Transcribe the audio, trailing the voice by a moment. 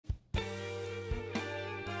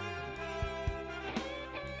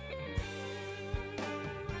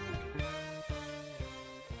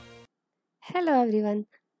Hello everyone,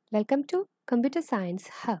 welcome to Computer Science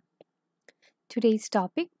Hub. Today's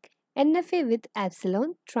topic NFA with epsilon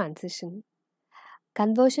transition.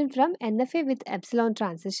 Conversion from NFA with epsilon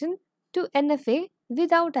transition to NFA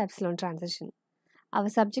without epsilon transition. Our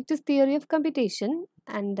subject is theory of computation,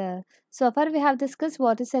 and so far we have discussed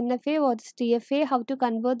what is NFA, what is DFA, how to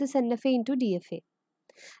convert this NFA into DFA.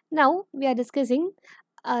 Now we are discussing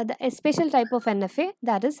a special type of NFA,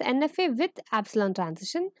 that is NFA with epsilon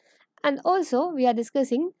transition, and also we are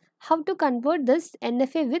discussing how to convert this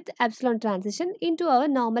NFA with epsilon transition into our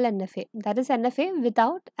normal NFA, that is NFA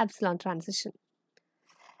without epsilon transition.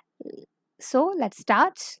 So let's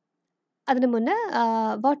start. അതിന് മുന്നേ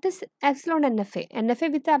what is epsilon N F A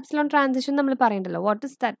with epsilon transition നമ്മൾ പറയണ്ടല്ലോ, what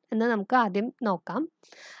is that എന്ന് നമുക്ക് ആദ്യം നോക്കാം.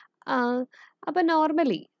 അപ്പോൾ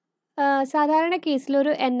normally സാധാരണ കേസിൽ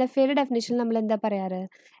ഒരു എൻ എഫ് എയുടെ ഡെഫിനിഷൻ നമ്മൾ എന്താ പറയാറ്,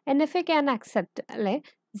 N F A can accept അല്ലേ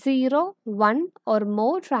 0, 1 or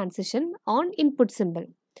more transition on input symbol.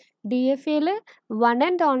 DFA ൽ 1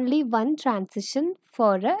 and only 1 transition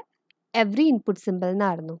for every input symbol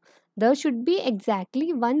എന്നായിരുന്നു. There should be exactly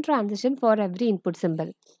 1 transition for every input symbol.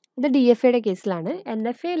 ഇത് D F എയുടെ കേസിലാണ്. N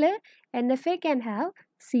F എയിൽ N F A can have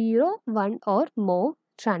 0, 1 or more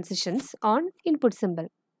transitions on input symbol.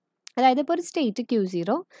 അതായത് ഇപ്പോൾ ഒരു state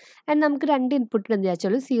Q0 and നമുക്ക് രണ്ട് ഇൻപുട്ട് എന്ന്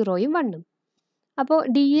വിചാരിച്ചോളൂ, 0യും 1ഉം. അപ്പോൾ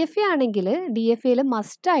ഡി എഫ് എ ആണെങ്കിൽ ഡി എഫ് എയിൽ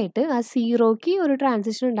മസ്റ്റായിട്ട് ആ 0ക്ക് ഒരു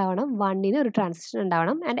ട്രാൻസിഷൻ ഉണ്ടാവണം, 1ന് ഒരു ട്രാൻസിഷൻ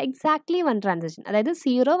ഉണ്ടാവണം, ആൻഡ് എക്സാക്ട്ലി 1 ട്രാൻസിഷൻ. അതായത്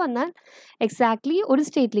 0 വന്നാൽ എക്സാക്ട്ലി ഒരു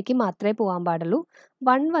സ്റ്റേറ്റിലേക്ക് മാത്രമേ പോകാൻ പാടുള്ളൂ,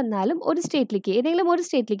 1 വന്നാലും ഒരു സ്റ്റേറ്റിലേക്ക്, ഏതെങ്കിലും ഒരു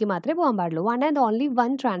സ്റ്റേറ്റിലേക്ക് മാത്രമേ പോകാൻ പാടുള്ളൂ. 1 and only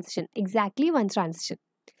 1 transition, exactly 1 transition.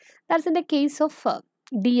 That's in the case of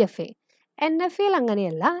DFA. N F എയിൽ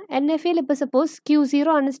അങ്ങനെയല്ല. എൻ എഫ് എയിൽ ഇപ്പോൾ സപ്പോസ് Q0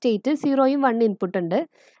 ആണ് സ്റ്റേറ്റ്, 0യും 1 ഇൻപുട്ട് ഉണ്ട്,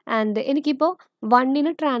 ആൻഡ് എനിക്കിപ്പോൾ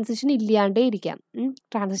 1ന് ട്രാൻസിഷൻ ഇല്ലാണ്ടേ ഇരിക്കാം,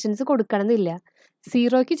 ട്രാൻസിഷൻസ് കൊടുക്കണമെന്നില്ല.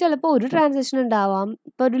 0ക്ക് ചിലപ്പോൾ ഒരു ട്രാൻസിഷൻ ഉണ്ടാവാം,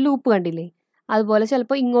 ഇപ്പോൾ ഒരു ലൂപ്പ് കണ്ടില്ലേ, അതുപോലെ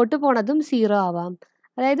ചിലപ്പോൾ ഇങ്ങോട്ട് പോണതും 0 ആവാം.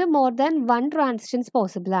 അതായത് മോർ ദാൻ 1 ട്രാൻസിഷൻസ്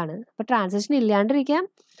പോസിബിൾ ആണ്. അപ്പോൾ ട്രാൻസിഷൻ ഇല്ലാണ്ടിരിക്കാം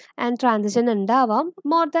ആൻഡ് ട്രാൻസിഷൻ ഉണ്ടാവാം,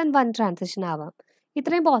 മോർ ദാൻ 1 ട്രാൻസിഷൻ ആവാം.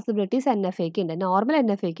 ഇത്രയും പോസിബിലിറ്റീസ് എൻ എഫ് എക്ക് ഉണ്ട്, നോർമൽ എൻ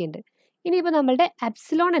എഫ് എക്ക് ഉണ്ട്. ഇനിയിപ്പോൾ നമ്മളുടെ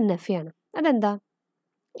എപ്സിലോൺ എൻ എഫ് എ ആണ്. അതെന്താ?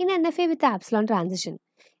 In N F A with epsilon transition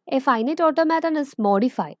A finite ഓട്ടോമാറ്റൺ is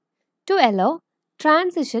modified to hello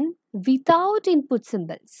transition without input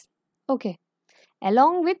symbols, okay,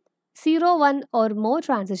 along with 0, 1 or more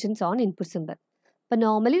transitions on input symbol. അപ്പോൾ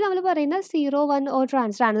normally നമ്മൾ പറയുന്ന 0, 1 or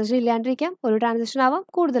transition ഇല്ലാണ്ടിരിക്കാം, ഒരു transition ആവാം,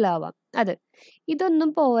 കൂടുതലാവാം.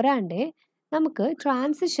 ഇതൊന്നും പോരാണ്ട് നമുക്ക്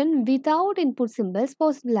transition without input symbols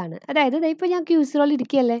possible ആണ്. അതായത് ഇപ്പോൾ ഞാൻ Q0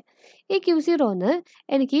 ഇരിക്കുകയല്ലേ, ഈ Q0ന്ന്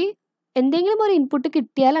എനിക്ക് എന്തെങ്കിലും ഒരു ഇൻപുട്ട്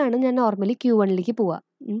കിട്ടിയാലാണ് ഞാൻ നോർമലി Q1ലേക്ക് പോവുക.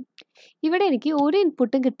 ഇവിടെ എനിക്ക് ഒരു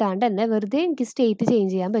ഇൻപുട്ടും കിട്ടാണ്ട് തന്നെ വെറുതെ എനിക്ക് സ്റ്റേറ്റ്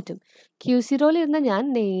ചേഞ്ച് ചെയ്യാൻ പറ്റും. Q0 ഇരുന്ന ഞാൻ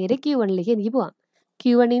നേരെ Q1ലേക്ക് എനിക്ക് പോവാം,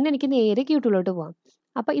 Q1ൽ നിന്ന് എനിക്ക് നേരെ Q2ലോട്ട് പോവാം.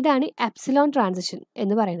 അപ്പോൾ ഇതാണ് എപ്സിലോൺ ട്രാൻസിഷൻ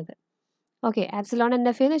എന്ന് പറയുന്നത്. ഓക്കെ, എപ്സിലോൺ എൻ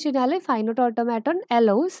എഫ് എന്ന് വെച്ച് കഴിഞ്ഞാൽ finite ഓട്ടോമാറ്റൺ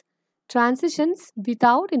allows transitions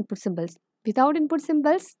without input symbols. Without input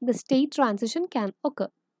symbols, the state transition can occur.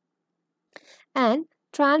 And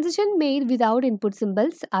transition made without input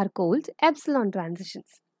symbols are called epsilon transitions.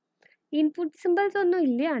 Input symbols ഒന്നും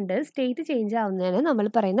ഇല്ലാണ്ട് state change ആവുന്നതിന് നമ്മൾ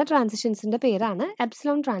പറയുന്ന ട്രാൻസിഷൻസിൻ്റെ പേരാണ്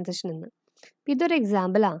epsilon transition എന്ന്. ഇതൊരു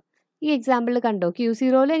എക്സാമ്പിളാണ്. ഈ എക്സാമ്പിളിൽ കണ്ടോ,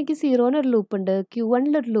 Q0ൽ എനിക്ക് 0ന് ഒരു ലൂപ്പ് ഉണ്ട്,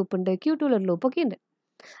 Q1ൽ ഒരു ലൂപ്പ് ഉണ്ട്, Q2ൽ ഒരു ലൂപ്പ് ഒക്കെ ഉണ്ട്.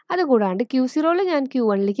 അതുകൂടാണ്ട് Q0ൽ ഞാൻ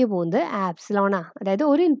Q1ലേക്ക് പോകുന്നത് ആപ്സിലോണാണ്. അതായത്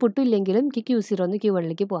ഒരു ഇൻപുട്ടും ഇല്ലെങ്കിലും എനിക്ക് Q0ന്ന്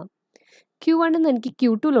Q1ലേക്ക് പോകാം, Q1 നിന്ന് എനിക്ക്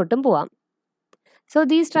Q2ലോട്ടും പോവാം. So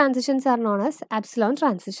these transitions R known as epsilon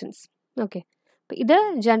transitions. Okay, ഇത്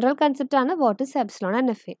ജനറൽ കൺസെപ്റ്റ് ആണ്, what is epsilon N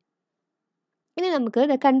F A. ഇനി നമുക്ക്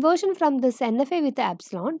the conversion from this N F A with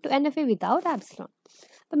epsilon to N F A without epsilon.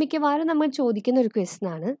 അപ്പോൾ മിക്കവാറും നമ്മൾ ചോദിക്കുന്ന ഒരു question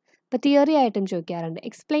ആണ്, ഇപ്പോൾ തിയറി ആയിട്ടും ചോദിക്കാറുണ്ട്.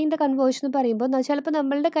 എക്സ്പ്ലെയിൻ ദ കൺവേർഷൻ എന്ന് പറയുമ്പോൾ ചിലപ്പോൾ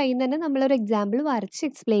നമ്മളുടെ കയ്യിൽ നിന്ന് തന്നെ നമ്മളൊരു എക്സാമ്പിൾ വരച്ച്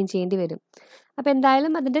എക്സ്പ്ലെയിൻ ചെയ്യേണ്ടി വരും. അപ്പോൾ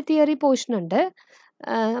എന്തായാലും അതിൻ്റെ തിയറി പോർഷൻ ഉണ്ട്.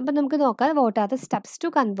 അപ്പം നമുക്ക് നോക്കാം, what are the steps to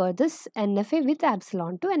convert this N F A with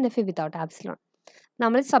epsilon to N F A without epsilon.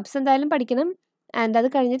 നമ്മൾ സ്റ്റെപ്സ് എന്തായാലും പഠിക്കണം, ആൻഡ് അത്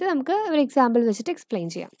കഴിഞ്ഞിട്ട് നമുക്ക് ഒരു എക്സാമ്പിൾ വെച്ചിട്ട് എക്സ്പ്ലെയിൻ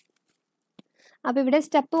ചെയ്യാം. അപ്പോൾ ഇവിടെ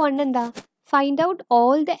സ്റ്റെപ്പ് 1 എന്താ? Find out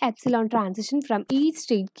all the epsilon transition from each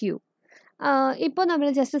state Q. ഇപ്പോൾ നമ്മൾ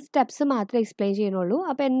ജസ്റ്റ് സ്റ്റെപ്സ് മാത്രമേ എക്സ്പ്ലെയിൻ ചെയ്യുന്നുള്ളൂ.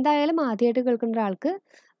 അപ്പോൾ എന്തായാലും ആദ്യമായിട്ട് കേൾക്കുന്ന ഒരാൾക്ക്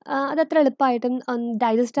അതത്ര എളുപ്പമായിട്ടും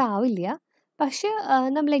ഡൈജസ്റ്റ് ആവില്ല. പക്ഷേ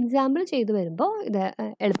നമ്മൾ എക്സാമ്പിൾ ചെയ്ത് വരുമ്പോൾ ഇത്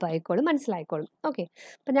എളുപ്പമായിക്കോളും, മനസ്സിലായിക്കോളും. ഓക്കെ,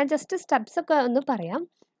 അപ്പോൾ ഞാൻ ജസ്റ്റ് സ്റ്റെപ്സ് ഒക്കെ ഒന്ന് പറയാം.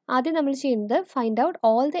 ആദ്യം നമ്മൾ ചെയ്യുന്നത് find out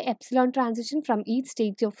all the epsilon transition from each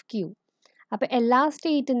state of Q. അപ്പോൾ എല്ലാ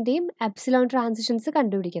സ്റ്റേറ്റിൻ്റെയും എപ്സിലോൺ ട്രാൻസിഷൻസ്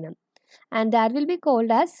കണ്ടുപിടിക്കണം. And that will be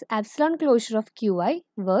called as epsilon closure of QI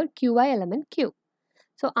where QI element Q.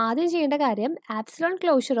 So ആദ്യം ചെയ്യേണ്ട കാര്യം എപ്സിലോൺ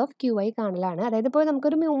ക്ലോഷർ ഓഫ് QI കാണലാണ്. അതായത് ഇപ്പോൾ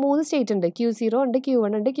നമുക്കൊരു 3 state ഉണ്ട്, Q0 ഉണ്ട്,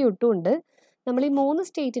 Q1 ഉണ്ട്, Q2 ഉണ്ട്. നമ്മൾ ഈ 3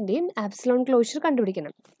 സ്റ്റേറ്റിൻ്റെയും ആപ്സിലോൺ ക്ലോഷർ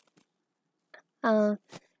കണ്ടുപിടിക്കണം.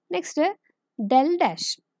 Next del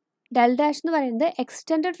dash. Del dash എന്ന് പറയുന്നത്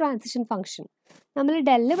എക്സ്റ്റെൻഡഡ് ട്രാൻസിഷൻ ഫംഗ്ഷൻ. നമ്മൾ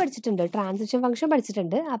ഡെല്ല് പഠിച്ചിട്ടുണ്ട്, ട്രാൻസിഷൻ ഫംഗ്ഷൻ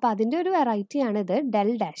പഠിച്ചിട്ടുണ്ട്. അപ്പോൾ അതിൻ്റെ ഒരു വെറൈറ്റിയാണ് ഇത്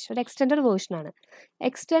ഡെൽ ഡാഷ്. ഒരു extended വേർഷനാണ്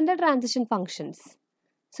extended transition functions.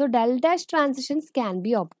 So del dash transitions can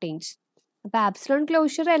be obtained. അപ്പോൾ ആപ്സിലോൺ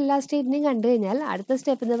ക്ലോഷർ എല്ലാ സ്റ്റേറ്റിനെയും കണ്ടു കഴിഞ്ഞാൽ അടുത്ത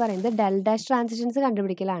സ്റ്റെപ്പ് എന്ന് പറയുന്നത് del dash transitions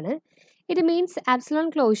കണ്ടുപിടിക്കലാണ്. It means epsilon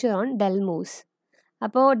closure on del moves.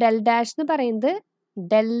 അപ്പോൾ ഡെൽ ഡാഷ് എന്ന് പറയുന്നത്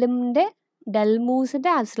ഡെൽ മൂവ്സിൻ്റെ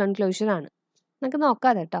ആപ്സിലോൺ ക്ലോഷർ ആണ്. നമുക്ക്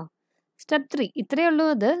നോക്കാം കേട്ടോ. സ്റ്റെപ്പ് 3 ഇത്രയേ ഉള്ളൂ.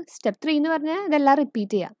 സ്റ്റെപ്പ് 3 എന്ന് പറഞ്ഞാൽ ഇതെല്ലാം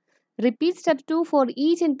റിപ്പീറ്റ് ചെയ്യാം. Repeat step 2 for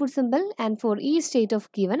each input simple and for each state of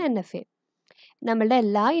given NFA. നമ്മളുടെ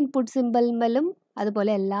എല്ലാ ഇൻപുട്ട് സിമ്പിളിലും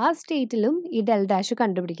അതുപോലെ എല്ലാ സ്റ്റേറ്റിലും ഈ ഡെൽ ഡാഷ്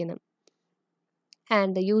കണ്ടുപിടിക്കണം.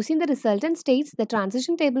 And using the resultant states, the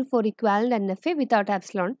transition table for equivalent NFA without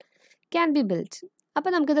epsilon can be built.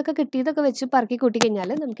 അപ്പോൾ നമുക്കിതൊക്കെ കിട്ടിയതൊക്കെ വെച്ച് പറക്കി കൂട്ടി കഴിഞ്ഞാൽ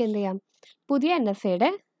നമുക്ക് എന്ത് ചെയ്യാം, പുതിയ NFAയുടെ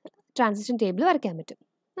ട്രാൻസിഷൻ ടേബിൾ വരയ്ക്കാൻ പറ്റും.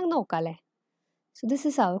 നമുക്ക് നോക്കാം അല്ലേ. So this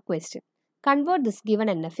is our question. Convert this given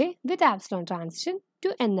NFA with epsilon transition to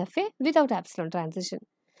NFA without epsilon transition.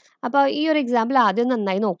 അപ്പോൾ ഈ ഒരു എക്സാമ്പിൾ ആദ്യം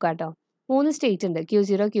നന്നായി നോക്കാം കേട്ടോ. 3 സ്റ്റേറ്റ് ഉണ്ട്,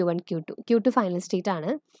 Q0, Q1, Q2. Q2 final state ആണ്.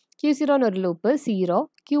 Q0 ഒരു ലൂപ്പ് 0,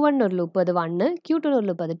 Q1 ഒരു ലൂപ്പ് അത് 1, Q2 ഒരു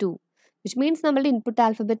ലൂപ്പ് അത് 2. വിച്ച് മീൻസ് നമ്മളുടെ ഇൻപുട്ട്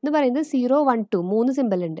ആൽഫബറ്റ് എന്ന് പറയുന്നത് 0, 1, 2 3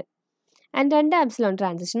 സിമ്പിൾ ഉണ്ട്. ആൻഡ് 2 ആപ്സിലോൺ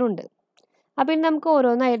ട്രാൻസിഷൻ ഉണ്ട്. അപ്പോൾ ഇനി നമുക്ക്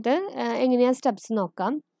ഓരോന്നായിട്ട് എങ്ങനെയാണ് സ്റ്റെപ്സ്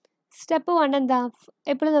നോക്കാം. സ്റ്റെപ്പ് 1 എന്താ,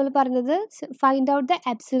 എപ്പോഴും നമ്മൾ പറഞ്ഞത് find out the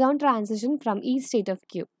epsilon transition from ഈ സ്റ്റേറ്റ് ഓഫ്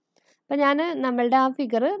Q. അപ്പോൾ ഞാൻ നമ്മളുടെ ആ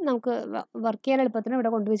ഫിഗർ നമുക്ക് വർക്ക് ചെയ്യാൻ എളുപ്പത്തിന്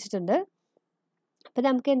ഇവിടെ കൊണ്ടുവച്ചിട്ടുണ്ട്. അപ്പോൾ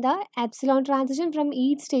നമുക്ക് എന്താ എപ്സിലോൺ ട്രാൻസിഷൻ ഫ്രം ഈ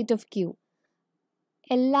സ്റ്റേറ്റ് ഓഫ് Q,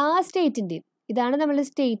 എല്ലാ സ്റ്റേറ്റിൻ്റെയും ഇതാണ് നമ്മളുടെ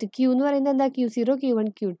സ്റ്റേറ്റ്. Q എന്ന് പറയുന്നത് എന്താ, Q0, Q1,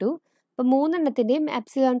 Q2. അപ്പോൾ 3 എണ്ണത്തിൻ്റെയും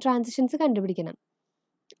എപ്സിലോൺ ട്രാൻസിഷൻസ് കണ്ടുപിടിക്കണം.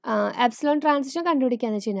 എപ്സിലോൺ ട്രാൻസിഷൻ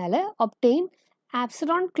കണ്ടുപിടിക്കാന്ന് വെച്ച് കഴിഞ്ഞാൽ obtain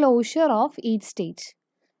epsilon closure of each state.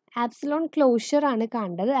 Epsilon closure ആണ്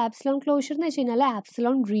കണ്ടത്. ആപ്സിലോൺ ക്ലോഷർ എന്ന് വെച്ച് കഴിഞ്ഞാൽ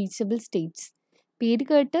ആപ്സിലോൺ റീച്ചബിൾ സ്റ്റേറ്റ്സ്. പേര്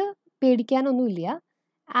കേട്ട് പേടിക്കാനൊന്നുമില്ല.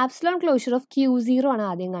 ആപ്സിലോൺ ക്ലോഷർ ഓഫ് Q0 ആണ്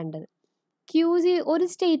ആദ്യം കണ്ടത്. ഒരു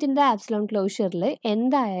സ്റ്റേറ്റിൻ്റെ ആപ്സിലോൺ ക്ലോഷറിൽ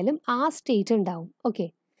എന്തായാലും ആ സ്റ്റേറ്റ് ഉണ്ടാവും. ഓക്കെ,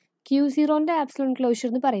 Q0ൻ്റെ ആപ്സിലോൺ ക്ലോഷർ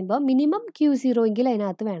എന്ന് പറയുമ്പോൾ മിനിമം Q0 എങ്കിൽ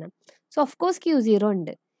അതിനകത്ത് വേണം. സോ ഓഫ് കോഴ്സ് Q0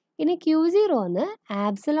 ഉണ്ട്. ഇനി Q0 എന്ന്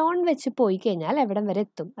ആപ്സിലോൺ വെച്ച് പോയി കഴിഞ്ഞാൽ എവിടം വരെ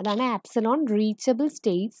എത്തും, അതാണ് epsilon reachable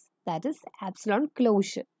States, that is epsilon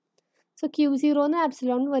closure. So Q0 എന്ന്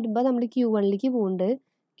ആപ്സിലോൺ വരുമ്പോൾ നമ്മൾ Q1ലേക്ക് പോകുന്നുണ്ട്.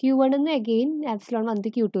 Q1 എന്ന് അഗെയിൻ ആപ്സിലോൺ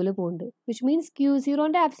വന്നിട്ട് Q2ൽ പോകുന്നുണ്ട്. വിച്ച് മീൻസ്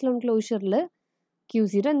Q0ൻ്റെ ആപ്സിലോൺ ക്ലോഷറിൽ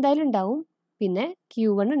Q0 എന്തായാലും ഉണ്ടാവും, പിന്നെ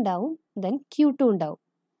Q1 ഉണ്ടാവും, ദെൻ Q2 ഉണ്ടാവും.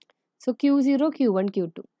 So Q0, Q1,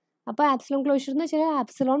 Q2. അപ്പോൾ ആപ്സിലോൺ ക്ലോഷർ എന്ന് വെച്ചാൽ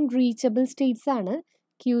ആപ്സിലോൺ റീച്ചബിൾ സ്റ്റേറ്റ്സ് ആണ്.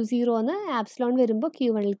 Q0 എന്ന് ആപ്സിലോൺ വരുമ്പോൾ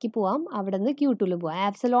Q1ലേക്ക് പോവാം, അവിടെ നിന്ന് Q2ൽ പോവാം.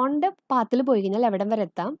 ആപ്സിലോണിൻ്റെ പാത്തിൽ പോയി കഴിഞ്ഞാൽ എവിടം വരെ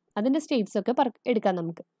എത്താം, അതിൻ്റെ സ്റ്റേറ്റ്സ് ഒക്കെ എടുക്കാം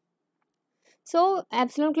നമുക്ക്. So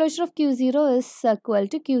epsilon closure of Q0 is equal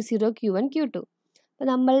to Q0, Q1, Q2. അപ്പോൾ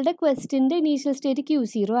നമ്മളുടെ ക്വസ്റ്റിൻ്റെ ഇനീഷ്യൽ സ്റ്റേറ്റ്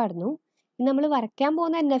Q0 ആയിരുന്നു. നമ്മൾ വരയ്ക്കാൻ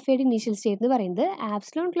പോകുന്ന NFAയുടെ ഇനീഷ്യൽ സ്റ്റേറ്റ് എന്ന് പറയുന്നത്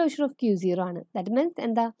ആപ്സിലോൺ ക്ലോഷർ ഓഫ് Q0 ആണ്. ദാറ്റ് മീൻസ്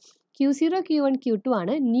എന്താ, Q0, Q1, Q2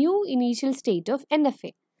 ആണ് new initial state of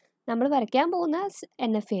NFA. നമ്മൾ വരയ്ക്കാൻ പോകുന്ന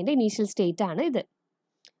NFAൻ്റെ ഇനീഷ്യൽ സ്റ്റേറ്റ് ആണ് ഇത്.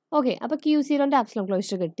 ഓക്കെ, അപ്പോൾ Q0ൻ്റെ ആപ്സിലോൺ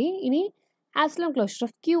ക്ലോഷർ കിട്ടി. ഇനി epsilon closure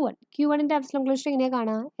of Q1ൻ്റെ epsilon closure എങ്ങനെയാണ്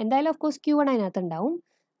കാണാം, എന്തായാലും ഓഫ് കോഴ്സ് Q1 അതിനകത്ത് ഉണ്ടാവും.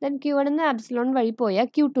 ദെൻ Q1 നിന്ന് ആപ്സിലോൺ വഴി പോയാൽ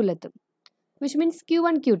Q2ലെത്തും. വിച്ച് മീൻസ്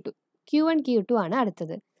Q1, Q2 ആണ്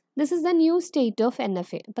അടുത്തത്. This is the new state of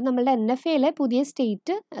NFA. അപ്പം നമ്മളുടെ NFAയിലെ പുതിയ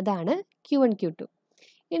സ്റ്റേറ്റ് അതാണ് Q1, Q2.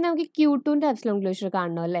 ഇനി നമുക്ക് Q2ൻ്റെ ആപ്സിലോൺ ക്ലോഷർ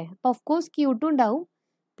കാണണം അല്ലേ. അപ്പോൾ ഓഫ് കോഴ്സ് Q2 ഉണ്ടാവും,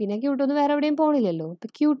 പിന്നെ Q2 ഒന്ന് വേറെ എവിടെയും പോകണില്ലല്ലോ,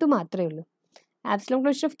 അപ്പോൾ Q2 മാത്രമേ ഉള്ളൂ. Epsilon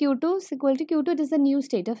closure of Q2 is equal to Q2, it is the new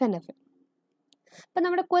state of NFA. അപ്പം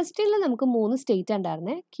നമ്മുടെ ക്വസ്റ്റ്യനിൽ നമുക്ക് 3 സ്റ്റേറ്റ്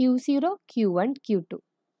ഉണ്ടായിരുന്നത്, Q0, Q1, Q2.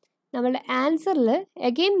 നമ്മളുടെ ആൻസറിൽ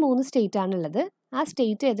അഗെയിൻ 3 സ്റ്റേറ്റ് ആണുള്ളത്. ആ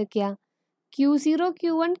സ്റ്റേറ്റ് ഏതൊക്കെയാണ്, Q0,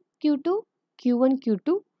 Q1, Q2, Q1,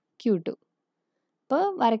 Q2, Q2. അപ്പോൾ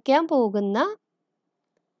വരയ്ക്കാൻ പോകുന്ന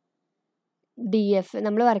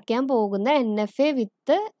നമ്മൾ വരയ്ക്കാൻ പോകുന്ന NFA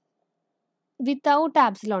വിത്തൗട്ട്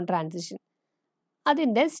ആപ്സിലോൺ ട്രാൻസിഷൻ,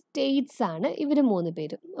 അതിൻ്റെ സ്റ്റേറ്റ്സ് ആണ് ഇവർ 3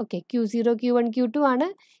 പേരും. ഓക്കെ, Q0, Q1, Q2 ആണ്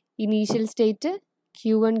ഇനീഷ്യൽ സ്റ്റേറ്റ്,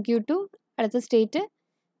 Q1, Q2 അടുത്ത സ്റ്റേറ്റ്,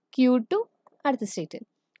 Q2 അടുത്ത സ്റ്റേറ്റ്.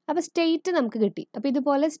 അപ്പോൾ സ്റ്റേറ്റ് നമുക്ക് കിട്ടി. അപ്പോൾ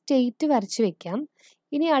ഇതുപോലെ സ്റ്റേറ്റ് വരച്ച് വെക്കാം.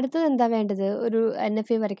 ഇനി അടുത്തത് എന്താ വേണ്ടത്, ഒരു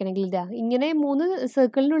NFA വരയ്ക്കണമെങ്കിൽ ഇതാ ഇങ്ങനെ 3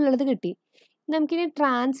 സർക്കിളിനുള്ളത് കിട്ടി. നമുക്കിനി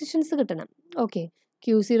ട്രാൻസിഷൻസ് കിട്ടണം. ഓക്കെ,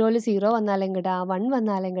 Q0ൽ 0 വന്നാലെങ്കിടാ, 1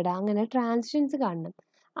 വന്നാലെങ്കിടാ, അങ്ങനെ ട്രാൻസിഷൻസ് കാണണം.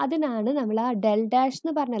 അതിനാണ് നമ്മൾ ആ ഡെൽ ഡാഷ്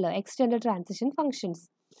എന്ന് പറഞ്ഞല്ലോ, എക്സ്റ്റെൻഡഡ് ട്രാൻസിഷൻ ഫങ്ഷൻസ്.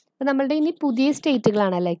 അപ്പോൾ നമ്മളുടെ ഇനി പുതിയ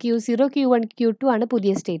സ്റ്റേറ്റുകളാണല്ലേ, Q0, Q1, Q2 ആണ്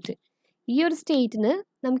പുതിയ സ്റ്റേറ്റ്. ഈ ഒരു സ്റ്റേറ്റിന്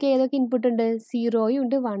നമുക്ക് ഏതൊക്കെ ഇൻപുട്ട് ഉണ്ട്, 0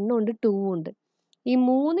 ഉണ്ട്, 1 ഉണ്ട്, 2 ഉണ്ട്. ഈ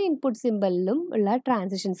 3 ഇൻപുട്ട് സിമ്പലിലും ഉള്ള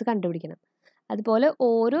ട്രാൻസിഷൻസ് കണ്ടുപിടിക്കണം. അതുപോലെ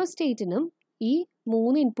ഓരോ സ്റ്റേറ്റിനും ഈ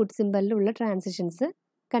 3 ഇൻപുട്ട് സിമ്പലിലുള്ള ട്രാൻസിഷൻസ്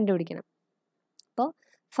കണ്ടുപിടിക്കണം. അപ്പോൾ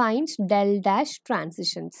find del dash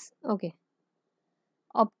transitions. Okay,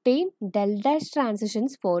 obtain del dash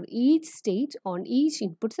transitions for each state on each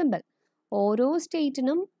input symbol. ഓരോ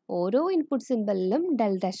സ്റ്റേറ്റിനും ഓരോ ഇൻപുട്ട് സിമ്പലിലും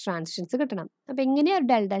del dash ട്രാൻസിഷൻസ് കിട്ടണം. അപ്പോൾ എങ്ങനെയാണ്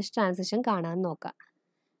del dash ട്രാൻസിഷൻ കാണാൻ നോക്കാം.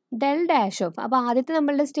 del dash ഓഫ്, അപ്പോൾ ആദ്യത്തെ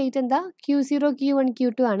നമ്മളുടെ സ്റ്റേറ്റ് എന്താ, Q0 Q1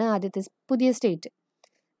 Q2 ആണ് ആദ്യത്തെ പുതിയ state.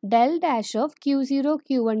 del dash of Q0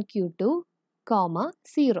 Q1 Q2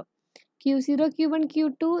 0. Q0 Q1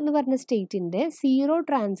 Q2 എന്ന് പറഞ്ഞ സ്റ്റേറ്റിൻ്റെ 0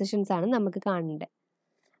 ട്രാൻസിഷൻസ് ആണ് നമുക്ക് കാണേണ്ടത്.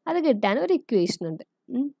 അത് കിട്ടാൻ ഒരു ഇക്വേഷൻ ഉണ്ട്.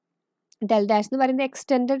 del dash എന്ന് പറയുന്നത്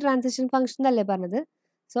എക്സ്റ്റെൻഡഡ് ട്രാൻസിഷൻ ഫംഗ്ഷൻ അല്ലേ പറഞ്ഞത്.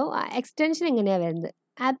 സോ എക്സ്റ്റൻഷൻ എങ്ങനെയാണ് വരുന്നത്,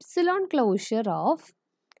 epsilon closure of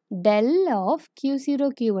del of Q0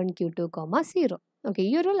 Q1 Q2 0. Okay,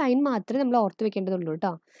 ഈ ഒരു ലൈൻ മാത്രമേ നമ്മൾ ഓർത്ത് വെക്കേണ്ടതുള്ളൂ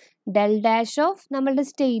കേട്ടോ. del dash ഓഫ് നമ്മളുടെ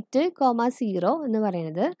സ്റ്റേറ്റ് 0 എന്ന്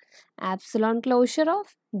പറയുന്നത് epsilon closure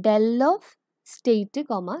of del of state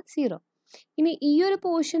 0. ഇനി ഈ ഒരു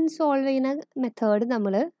പോർഷൻ സോൾവ് ചെയ്യുന്ന മെത്തേഡ്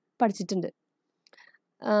നമ്മൾ പഠിച്ചിട്ടുണ്ട്.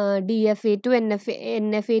 DFA to NFA,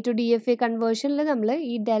 NFA to DFA കൺവേർഷനിൽ നമ്മൾ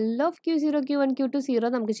ഈ del of Q0 Q1 Q2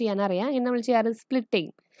 0 നമുക്ക് ചെയ്യാനറിയാം. ഇനി നമ്മൾ ചെയ്യാറ് സ്പ്ലിറ്റ്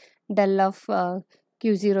ചെയ്യും. del ഓഫ്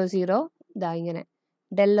Q0 0 ഇതാ ഇങ്ങനെ,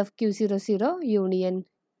 del of Q0 0 union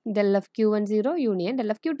del of Q1 0 union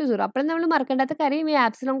del of Q2 0. അപ്പോഴും നമ്മൾ മറക്കേണ്ടാത്ത കാര്യം ഈ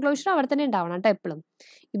ആപ്സിലോൺ ക്ലോഷർ അവിടെ തന്നെ ഉണ്ടാവണം കേട്ടോ എപ്പോഴും.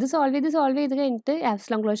 ഇത് സോൾവ് ചെയ്ത് കഴിഞ്ഞിട്ട്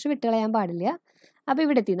ആപ്സിലോൺ ക്ലോഷർ വിട്ടുകളയാൻ പാടില്ല. അപ്പോൾ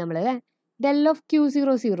ഇവിടെ എത്തി നമ്മൾ അല്ലേ, del ഓഫ്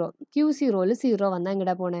Q0 0, Q0യിൽ 0 വന്നാൽ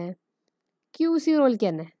എങ്ങോട്ടാ പോണേ, Q0യിലേക്ക്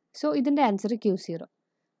തന്നെ. സോ ഇതിൻ്റെ answer Q0.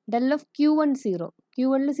 del of Q1 0,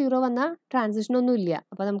 Q1ൽ 0 വന്നാൽ ട്രാൻസിഷൻ ഒന്നും ഇല്ല,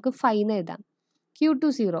 അപ്പോൾ നമുക്ക് ഫൈൻ എഴുതാം. Q2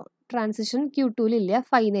 0, ട്രാൻസിഷൻ Q2ൽ ഇല്ല,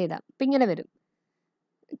 ഫൈൻ എഴുതാം. അപ്പം ഇങ്ങനെ വരും,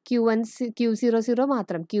 Q0 0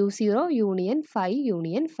 മാത്രം, Q0 union 5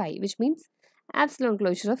 union 5 which means epsilon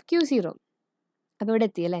closure of Q0. അപ്പോൾ ഇവിടെ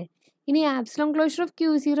എത്തിയല്ലേ. ഇനി ആപ്സിലോൺ ക്ലോഷർ ഓഫ്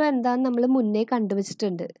Q0 എന്താണെന്ന് നമ്മൾ മുന്നേ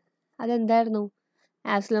കണ്ടുവച്ചിട്ടുണ്ട്. അതെന്തായിരുന്നു,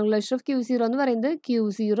 ആപ്സിലോൺ ക്ലോഷർ ഓഫ് Q0 എന്ന് പറയുന്നത്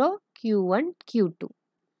Q0 Q1 Q2.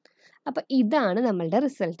 അപ്പോൾ ഇതാണ് നമ്മളുടെ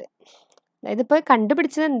റിസൾട്ട്. അതായത് ഇപ്പോൾ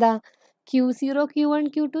കണ്ടുപിടിച്ചത് എന്താ, Q0 Q1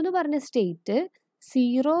 Q2 എന്ന് പറഞ്ഞ സ്റ്റേറ്റ്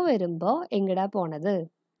 0 വരുമ്പോൾ എങ്ങടാ പോണത്,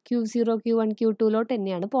 Q0 Q1 Q2ലോട്ട്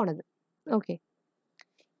തന്നെയാണ് പോണത്. ഓക്കെ,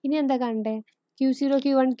 ഇനി എന്താ കാണണ്ടേ, Q0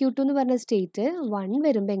 Q1 Q2 എന്ന് പറഞ്ഞ സ്റ്റേറ്റ് 1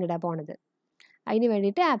 വരുമ്പോൾ എങ്ങടാ പോണത്. അതിന്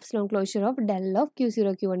വേണ്ടിയിട്ട് epsilon closure of del of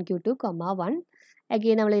Q0 Q1 Q2 1.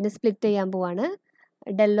 Again നമ്മൾ ഇതിനെ സ്പ്ലിറ്റ് ചെയ്യാൻ പോവാണ്.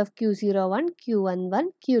 del of Q0 1 Q1 1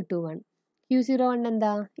 Q2 1. Q0 1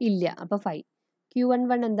 എന്താ ഇല്ല, അപ്പോൾ 5. Q1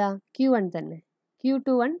 1 എന്താ Q1 തന്നെ.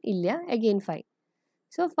 Q2 1 ഇല്ല, again 5.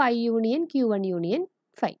 So 5 union Q1 union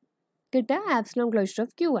 5 കിട്ടുക epsilon closure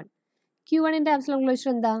of Q1. Q1ൻ്റെ epsilon closure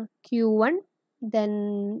എന്താ, Q1 then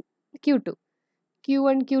Q2.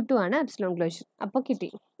 Q1 Q2 ആണ് ആപ്സിലോൺ ക്ലോഷർ. അപ്പോൾ കിട്ടി,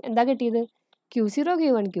 എന്താ കിട്ടിയത്, Q0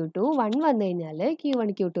 Q1 Q2 1 വന്നു കഴിഞ്ഞാൽ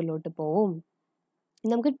Q1 Q2ലോട്ട് പോവും.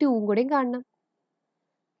 നമുക്ക് 2 കൂടെയും കാണണം.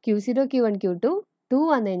 Q0 Q1 Q2 2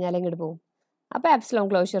 വന്നു കഴിഞ്ഞാൽ ഇങ്ങോട്ട് പോവും. അപ്പോൾ epsilon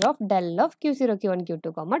closure of del of Q0 Q1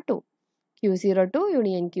 Q2 2. Q0 2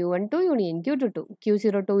 union Q1 2 union Q2 2.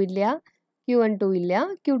 Q0 2 ഇല്ല, Q1 2 ഇല്ല,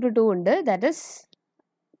 Q2 2 ഉണ്ട്, ദാറ്റ് ഇസ്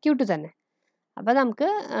Q2 തന്നെ. അപ്പോൾ നമുക്ക്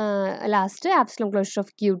last epsilon closure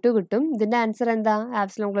of Q2 കിട്ടും. ഇതിൻ്റെ ആൻസർ എന്താ,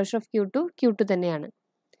 ആപ്സിലോൺ ക്ലോഷർ ഓഫ് Q2 തന്നെയാണ്.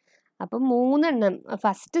 അപ്പം 3 എണ്ണം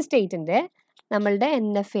ഫസ്റ്റ് സ്റ്റേറ്റിൻ്റെ നമ്മളുടെ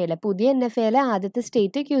NFAയിലെ പുതിയ NFAയിലെ ആദ്യത്തെ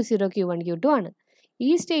സ്റ്റേറ്റ് Q0 Q1 Q2 ആണ്.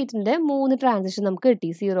 ഈ സ്റ്റേറ്റിൻ്റെ 3 ട്രാൻസിഷൻ നമുക്ക് കിട്ടി,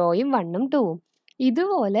 0യും 1ഉം 2ഉം.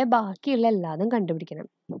 ഇതുപോലെ ബാക്കിയുള്ള എല്ലാതും കണ്ടുപിടിക്കണം.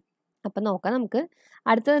 അപ്പം നോക്കാം നമുക്ക്.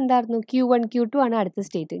 അടുത്തത് എന്തായിരുന്നു, Q1 Q2 ആണ് അടുത്ത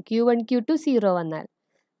സ്റ്റേറ്റ്. Q1 Q2 0 വന്നാൽ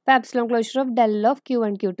അപ്പോൾ epsilon closure of del of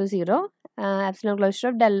Q1 Q2 0, epsilon closure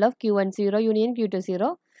of del of Q1 0 union Q2 0.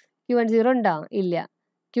 Q1 0 ഉണ്ടോ ഇല്ല,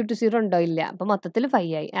 Q2 0 ഉണ്ടോ ഇല്ല, അപ്പോൾ മൊത്തത്തിൽ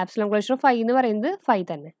 5 ആയി. ആപ്സിലോൺ ക്ലോഷർ ഓഫ് 5 എന്ന് പറയുന്നത് 5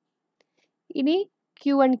 തന്നെ. ഇനി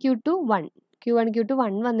Q1 Q2 1, Q1 Q2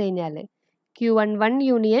 1 വന്നു കഴിഞ്ഞാൽ Q1 1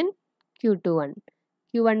 യൂണിയൻ Q2 1.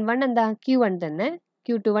 Q1 1 എന്താ Q1 തന്നെ,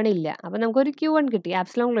 Q2 1 ഇല്ല, അപ്പോൾ നമുക്കൊരു Q1 കിട്ടി,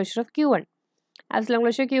 epsilon closure of Q1. Epsilon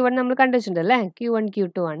closure Q1 നമ്മൾ കണ്ടുവച്ചിട്ടുണ്ട് അല്ലേ, Q1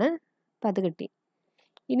 Q2 ആണ്, അപ്പോൾ അത് കിട്ടി.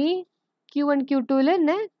 ഇനി Q1 Q2ൽ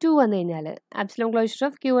തന്നെ 2 വന്നു കഴിഞ്ഞാൽ epsilon closure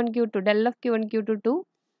of Q1 Q2 del of Q1 Q2 2.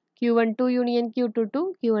 Q1 2 union Q2 2.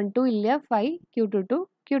 Q1 2 ഇല്ല, 5. Q2 2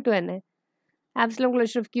 Q2 തന്നെ. ആപ്സിലോൺ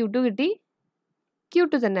ക്ലോഷർ ഓഫ് Q2 കിട്ടി,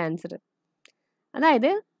 Q2 തന്നെ ആൻസർ.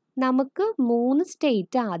 അതായത് നമുക്ക് 3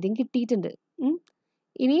 സ്റ്റേറ്റ് ആദ്യം കിട്ടിയിട്ടുണ്ട്.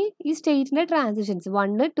 ഇനി ഈ സ്റ്റേറ്റിൻ്റെ ട്രാൻസിഷൻസ്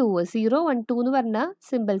 1 2 0 1 2 എന്ന് പറഞ്ഞ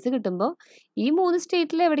സിമ്പിൾസ് കിട്ടുമ്പോൾ ഈ 3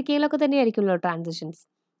 സ്റ്റേറ്റിൽ എവിടേക്കെങ്കിലുമൊക്കെ തന്നെ ആയിരിക്കുമല്ലോ ട്രാൻസിഷൻസ്.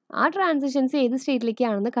 ആ ട്രാൻസിഷൻസ് ഏത്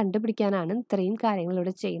സ്റ്റേറ്റിലേക്കാണെന്ന് കണ്ടുപിടിക്കാനാണ് ഇത്രയും കാര്യങ്ങൾ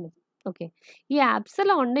ഇവിടെ ചെയ്യുന്നത്. ഓക്കെ, ഈ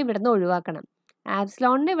ആപ്സിലോണിനെ ഇവിടെ നിന്ന് ഒഴിവാക്കണം.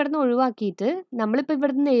 ആപ്സിലോണിനെ ഇവിടുന്ന് ഒഴിവാക്കിയിട്ട് നമ്മളിപ്പോൾ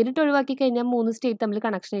ഇവിടുന്ന് നേരിട്ട് ഒഴിവാക്കി കഴിഞ്ഞാൽ 3 സ്റ്റേറ്റ് തമ്മിൽ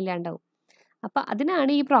കണക്ഷൻ ഇല്ലാണ്ടാവും. അപ്പോൾ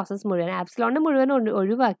അതിനാണ് ഈ പ്രോസസ്സ് മുഴുവൻ. ആപ്സിലോണിനെ മുഴുവൻ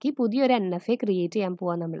ഒഴിവാക്കി പുതിയൊരു NFA ക്രിയേറ്റ് ചെയ്യാൻ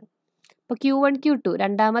പോവാം നമ്മൾ. അപ്പോൾ Q1 Q2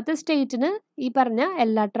 രണ്ടാമത്തെ സ്റ്റേറ്റിന് ഈ പറഞ്ഞ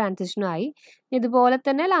എല്ലാ ട്രാൻസിഷനും ആയി. ഇതുപോലെ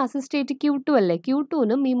തന്നെ ലാസ്റ്റ് സ്റ്റേറ്റ് Q2 അല്ലേ,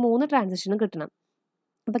 Q2നും ഈ 3 ട്രാൻസിഷനും കിട്ടണം.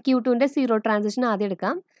 അപ്പോൾ Q2ൻ്റെ 0 ട്രാൻസിഷൻ ആദ്യം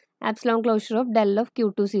എടുക്കാം. Epsilon closure of del of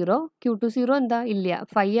Q2 0. Q2 0 എന്താ, ഇല്ല,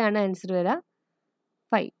 5 ആണ് ആൻസർ വരിക,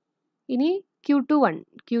 5. ഇനി Q2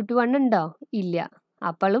 1 ഉണ്ടോ, ഇല്ല,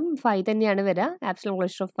 അപ്പോഴും 5 തന്നെയാണ് വരിക. ആപ്സിലോൺ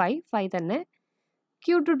ക്ലോഷർ ഓഫ് 5 തന്നെ.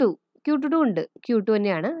 Q2 ഉണ്ട്, Q2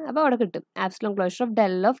 തന്നെയാണ്, അപ്പോൾ അവിടെ കിട്ടും epsilon closure of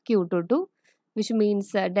del of Q2 which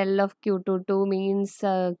means del of Q2 means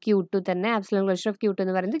Q2 തന്നെ. ആപ്സിലോൺ ക്ലോഷർ ഓഫ് Q2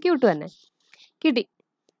 എന്ന് പറയുന്നത് Q2 തന്നെ കിട്ടി.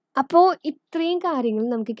 അപ്പോൾ ഇത്രയും കാര്യങ്ങൾ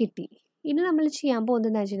നമുക്ക് കിട്ടി. ഇനി നമ്മൾ ചെയ്യാൻ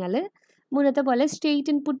പോകുന്നതെന്ന് വെച്ച് കഴിഞ്ഞാൽ മുന്നത്തെ പോലെ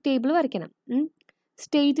സ്റ്റേറ്റ് ഇൻപുട്ട് ടേബിൾ വരയ്ക്കണം.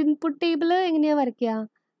 സ്റ്റേറ്റ് ഇൻപുട്ട് ടേബിൾ എങ്ങനെയാണ് വരയ്ക്കുക?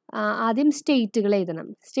 ആദ്യം സ്റ്റേറ്റുകൾ എഴുതണം.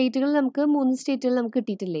 സ്റ്റേറ്റുകൾ നമുക്ക് 3 സ്റ്റേറ്റുകൾ നമുക്ക്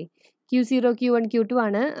കിട്ടിയിട്ടില്ലേ, Q0 Q1 Q2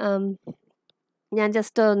 ആണ്. ഞാൻ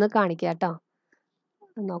ജസ്റ്റ് ഒന്ന് കാണിക്കാം കേട്ടോ,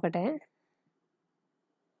 നോക്കട്ടെ.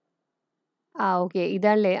 ഓക്കെ,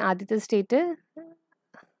 ഇതല്ലേ ആദ്യത്തെ state.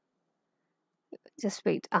 Just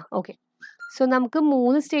wait. Okay, so നമുക്ക്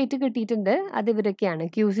 3 സ്റ്റേറ്റ് കിട്ടിയിട്ടുണ്ട്. അത് ഇവരൊക്കെയാണ്.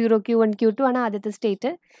 Q0 Q1 Q2 ആണ് ആദ്യത്തെ സ്റ്റേറ്റ്,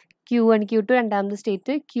 Q1 Q2 രണ്ടാമത്തെ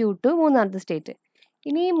സ്റ്റേറ്റ്, Q2 മൂന്നാമത്തെ സ്റ്റേറ്റ്.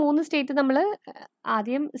 ഇനി ഈ 3 സ്റ്റേറ്റ് നമ്മൾ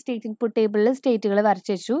ആദ്യം സ്റ്റേറ്റ് ഇൻപുട്ട് ടേബിളിൽ സ്റ്റേറ്റുകൾ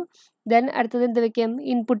വരച്ചു വെച്ചു. ദെൻ അടുത്തത് എന്ത് വയ്ക്കാം,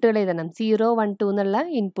 ഇൻപുട്ടുകൾ എഴുതണം. 0 1 2 എന്നുള്ള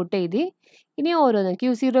ഇൻപുട്ട് എഴുതി. ഇനി ഓരോന്നും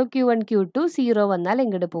Q0 Q1 Q2 0 വന്നാൽ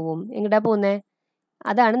എങ്ങോട്ട് പോവും, എങ്ങോട്ടാണ് പോകുന്നത്,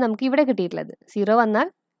 അതാണ് നമുക്ക് ഇവിടെ കിട്ടിയിട്ടുള്ളത്. 0 വന്നാൽ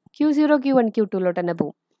Q0 Q1 Q2 തന്നെ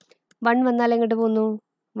പോവും. 1 വന്നാൽ എങ്ങോട്ട് പോകുന്നു,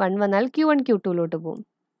 1 വന്നാൽ Q1 Q2 പോവും.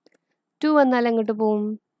 2 വന്നാൽ എങ്ങോട്ട് പോവും,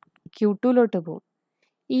 Q2 പോവും.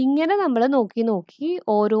 ഇങ്ങനെ നമ്മൾ നോക്കി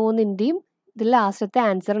ഓരോന്നിൻ്റെയും ഇതിൽ ലാസ്റ്റത്തെ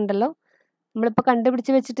ആൻസർ ഉണ്ടല്ലോ നമ്മളിപ്പോൾ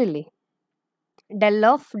കണ്ടുപിടിച്ച് വെച്ചിട്ടില്ലേ,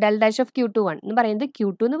 ഡെൽ ഡാഷ് ഓഫ് Q2 1 എന്ന് പറയുന്നത്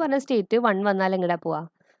Q2 എന്ന് പറഞ്ഞ സ്റ്റേറ്റ് 1 വന്നാൽ എങ്ങോട്ടാ പോവാ,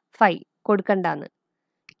 5 കൊടുക്കണ്ടാന്ന്.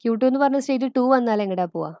 Q2 എന്ന് പറഞ്ഞ സ്റ്റേറ്റ് 2 വന്നാൽ എങ്ങോട്ടാ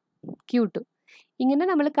പോവാ, Q2. ഇങ്ങനെ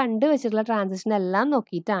നമ്മൾ കണ്ടുവച്ചിട്ടുള്ള ട്രാൻസിഷൻ എല്ലാം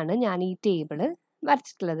നോക്കിയിട്ടാണ് ഞാൻ ഈ ടേബിൾ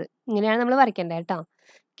വരച്ചിട്ടുള്ളത്. ഇങ്ങനെയാണ് നമ്മൾ വരയ്ക്കേണ്ടത് കേട്ടോ.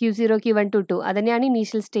 Q0 Q1 2 അത് തന്നെയാണ്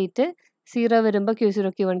ഇനീഷ്യൽ സ്റ്റേറ്റ്. 0 വരുമ്പോൾ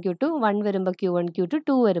Q0 Q1 Q2, 1 വരുമ്പോൾ Q1 Q2,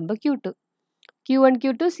 2 വരുമ്പോൾ Q2. Q1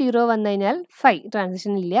 Q2 0 വന്നു കഴിഞ്ഞാൽ 5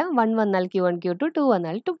 ട്രാൻസിഷൻ ഇല്ല. 1 വന്നാൽ Q1 Q2, 2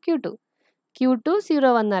 വന്നാൽ Q2. Q2 0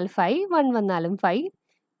 വന്നാൽ 5, 1 വന്നാലും 5,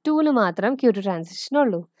 2 മാത്രം Q2 ട്രാൻസിഷൻ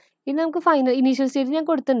ഉള്ളൂ. ഇനി നമുക്ക് ഫൈനൽ ഇനീഷ്യൽ സ്റ്റേറ്റ് ഞാൻ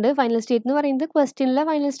കൊടുത്തിട്ടുണ്ട്. ഫൈനൽ സ്റ്റേറ്റ് എന്ന് പറയുന്നത് ക്വസ്റ്റ്യനിലെ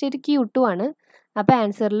ഫൈനൽ സ്റ്റേറ്റ് Q2 ആണ്. അപ്പോൾ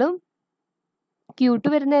ആൻസറിലും Q2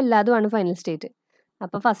 വരുന്ന എല്ലാതുമാണ് ഫൈനൽ സ്റ്റേറ്റ്.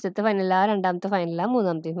 അപ്പോൾ ഫസ്റ്റത്തെ ഫൈനലാ, രണ്ടാമത്തെ ഫൈനലാ,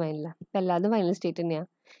 മൂന്നാമത്തെ ഫൈനലാ, അപ്പോൾ എല്ലാതും ഫൈനൽ സ്റ്റേറ്റ് തന്നെയാണ്.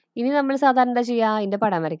 ഇനി നമ്മൾ സാധാരണ എന്താ ചെയ്യുക, അതിൻ്റെ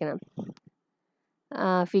പടം വരയ്ക്കണം.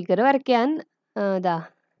 ഫിഗർ വരയ്ക്കാൻ ഇതാ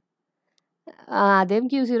ആദ്യം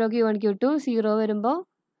Q0 Q1 Q2 0 വരുമ്പോൾ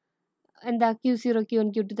എന്താ Q0 Q1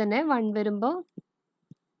 Q2 തന്നെ. 1 വരുമ്പോൾ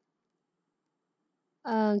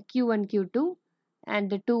Q1 Q2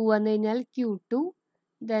 ആൻഡ് 2 വന്നു കഴിഞ്ഞാൽ Q2.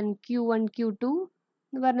 ദെൻ Q1 Q2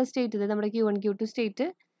 എന്ന് പറഞ്ഞ സ്റ്റേറ്റ് ഇത് നമ്മുടെ Q1 Q2 സ്റ്റേറ്റ്.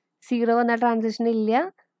 0 വന്ന ട്രാൻസിഷൻ ഇല്ല.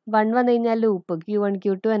 1 വന്നു കഴിഞ്ഞാൽ ലൂപ്പ് Q1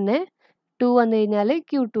 Q2 തന്നെ. 2 വന്നു കഴിഞ്ഞാൽ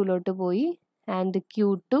Q2 പോയി. ആൻഡ്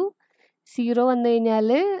Q2 0 വന്നു കഴിഞ്ഞാൽ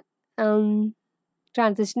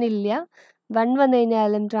ട്രാൻസിഷൻ ഇല്ല. 1 വന്നു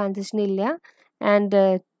കഴിഞ്ഞാലും ട്രാൻസിഷൻ ഇല്ല. ആൻഡ്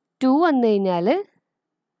 2 വന്നു കഴിഞ്ഞാൽ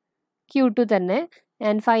Q2 തന്നെ.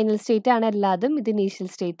 ആൻഡ് ഫൈനൽ സ്റ്റേറ്റ് ആണ് എല്ലാതും. ഇത് ഇനീഷ്യൽ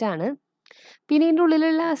സ്റ്റേറ്റ് ആണ്. പിന്നെ ഇതിൻ്റെ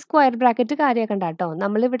ഉള്ളിലുള്ള സ്ക്വയർ ബ്രാക്കറ്റ് കാര്യമാക്കണ്ട കേട്ടോ.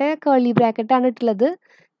 നമ്മളിവിടെ കേളി ബ്രാക്കറ്റാണ് ഇട്ടുള്ളത്.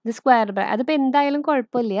 ഇത് സ്ക്വയർ അതിപ്പോൾ എന്തായാലും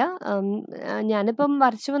കുഴപ്പമില്ല. ഞാനിപ്പം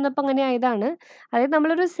വരച്ച് വന്നപ്പോൾ അങ്ങനെ ആയതാണ്. അതായത്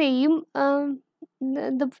നമ്മളൊരു സെയിം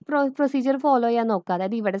ഇത് പ്രൊസീജിയർ ഫോളോ ചെയ്യാൻ നോക്കുക.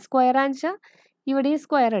 അതായത് ഇവിടെ സ്ക്വയർ ആണെച്ചാൽ ഇവിടെയും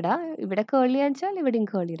സ്ക്വയർ ഇടുക, ഇവിടെ കേളി ആണെച്ചാൽ ഇവിടെയും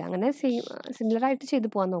കേളി ഇടുക. അങ്ങനെ സിമിലറായിട്ട് ചെയ്ത്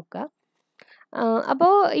പോകാൻ നോക്കുക.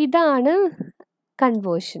 അപ്പോൾ ഇതാണ്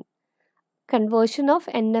conversion of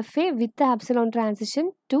NFA with epsilon transition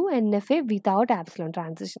to NFA without epsilon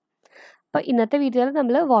transition. അപ്പോൾ ഇന്നത്തെ വീഡിയോയിൽ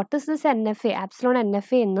നമ്മൾ what is this NFA, epsilon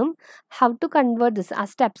NFA എന്നും ഹൗ ടു കൺവേർട്ട് ദിസ്, ആ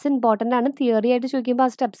സ്റ്റെപ്സ് ഇമ്പോർട്ടൻ്റ് ആണ്. തിയറി ആയിട്ട് ചോദിക്കുമ്പോൾ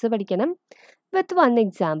ആ സ്റ്റെപ്സ് പഠിക്കണം വിത്ത് 1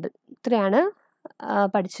 എക്സാമ്പിൾ. ഇത്രയാണ്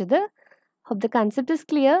പഠിച്ചത്. Hope the concept is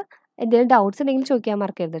clear. എന്തെങ്കിലും ഡൗട്ട്സ് ഉണ്ടെങ്കിൽ ചോദിക്കാൻ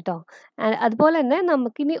മറക്കരുത് കേട്ടോ. അതുപോലെ തന്നെ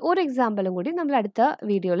നമുക്കിനി ഒരു എക്സാമ്പിളും കൂടി നമ്മൾ അടുത്ത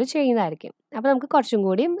വീഡിയോയിൽ ചെയ്യുന്നതായിരിക്കും. അപ്പോൾ നമുക്ക് കുറച്ചും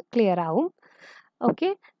കൂടിയും ക്ലിയർ ആവും. ഓക്കെ,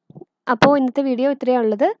 അപ്പോൾ ഇന്നത്തെ വീഡിയോ ഇത്രയേ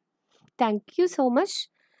ഉള്ളത്. Thank you so much.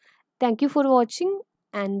 Thank you for watching.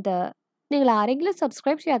 And നിങ്ങൾ ആരെങ്കിലും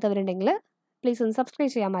സബ്സ്ക്രൈബ് ചെയ്യാത്തവരുണ്ടെങ്കിൽ പ്ലീസ് ഒന്ന്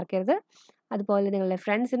സബ്സ്ക്രൈബ് ചെയ്യാൻ മറക്കരുത്. അതുപോലെ നിങ്ങളുടെ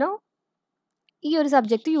ഫ്രണ്ട്സിനോ ഈ ഒരു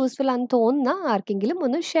സബ്ജക്റ്റ് യൂസ്ഫുൾ ആണെന്ന് തോന്നുന്ന ആർക്കെങ്കിലും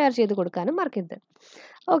ഒന്ന് ഷെയർ ചെയ്ത് കൊടുക്കാനും മറക്കരുത്.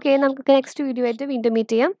 ഓക്കെ, നമുക്ക് നെക്സ്റ്റ് വീഡിയോ ആയിട്ട് വീണ്ടും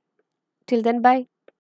മീറ്റ് ചെയ്യാം. Till then bye.